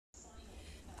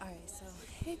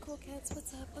Hey, cool cats,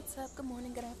 what's up? What's up? Good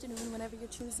morning, good afternoon, whenever you're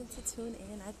choosing to tune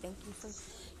in. I thank you for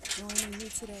joining me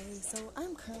today. So,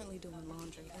 I'm currently doing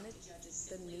laundry, and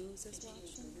the news is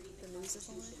watching, the news is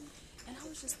on. And I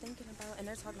was just thinking about, and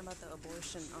they're talking about the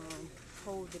abortion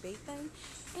whole debate thing.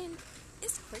 And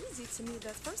it's crazy to me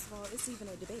that, first of all, it's even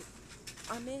a debate.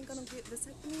 Are men gonna get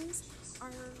vasectomies?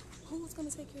 Are who's gonna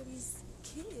take care of these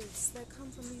kids that come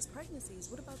from these pregnancies?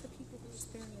 What about the people who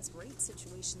experience rape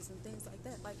situations and things like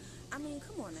that? Like, I mean,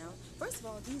 come on now. First of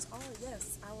all, these are,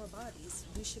 yes, our bodies.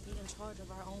 We should be in charge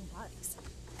of our own bodies.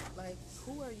 Like,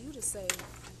 who are you to say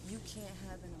you can't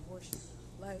have an abortion?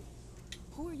 Like,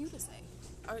 who are you to say?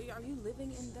 Are you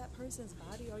living in that person's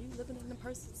body? Are you living in the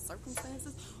person's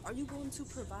circumstances? Are you going to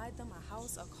provide them a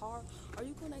house, a car? Are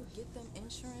you going to get them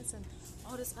insurance and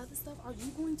all this other stuff? Are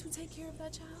you going to take care of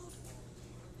that child?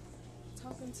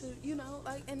 Talking to,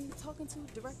 and talking to,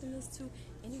 directing this to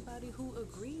anybody who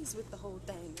agrees with the whole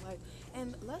thing. Like,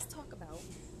 and let's talk about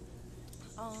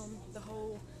the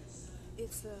whole,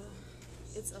 it's a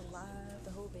it's alive, the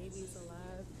whole baby's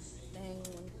alive thing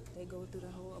when they go through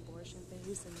the whole abortion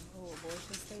phase and the whole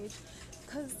abortion stage.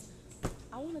 Because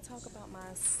I want to talk about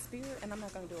my spirit, and I'm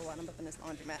not going to do it while I'm up in this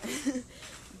laundromat.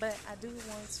 But I do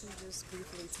want to just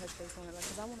briefly touch base on it,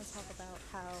 because I want to talk about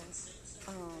how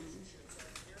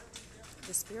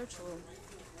the spiritual,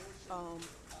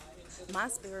 my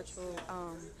spiritual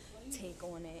take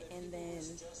on it, and then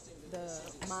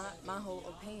my whole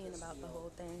opinion about the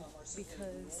whole thing,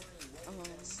 because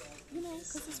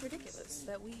because it's ridiculous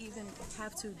that we even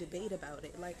have to debate about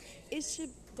it. Like, it should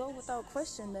go without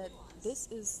question that this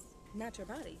is not your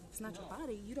body. It's not your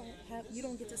body. You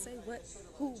don't get to say what,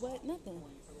 who, what, nothing,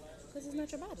 because it's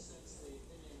not your body.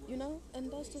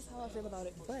 And that's just how I feel about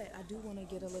it. But I do want to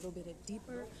get a little bit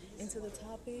deeper into the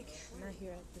topic. Not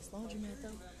here at this laundromat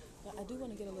though, but I do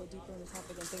want to get a little deeper in the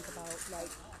topic and think about,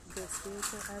 like, the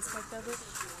spiritual aspect of it.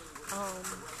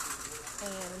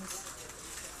 And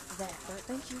that. But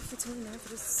thank you for tuning in for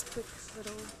this quick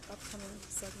little upcoming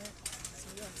segment. So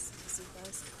yes, I'll see you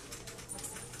guys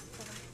next time.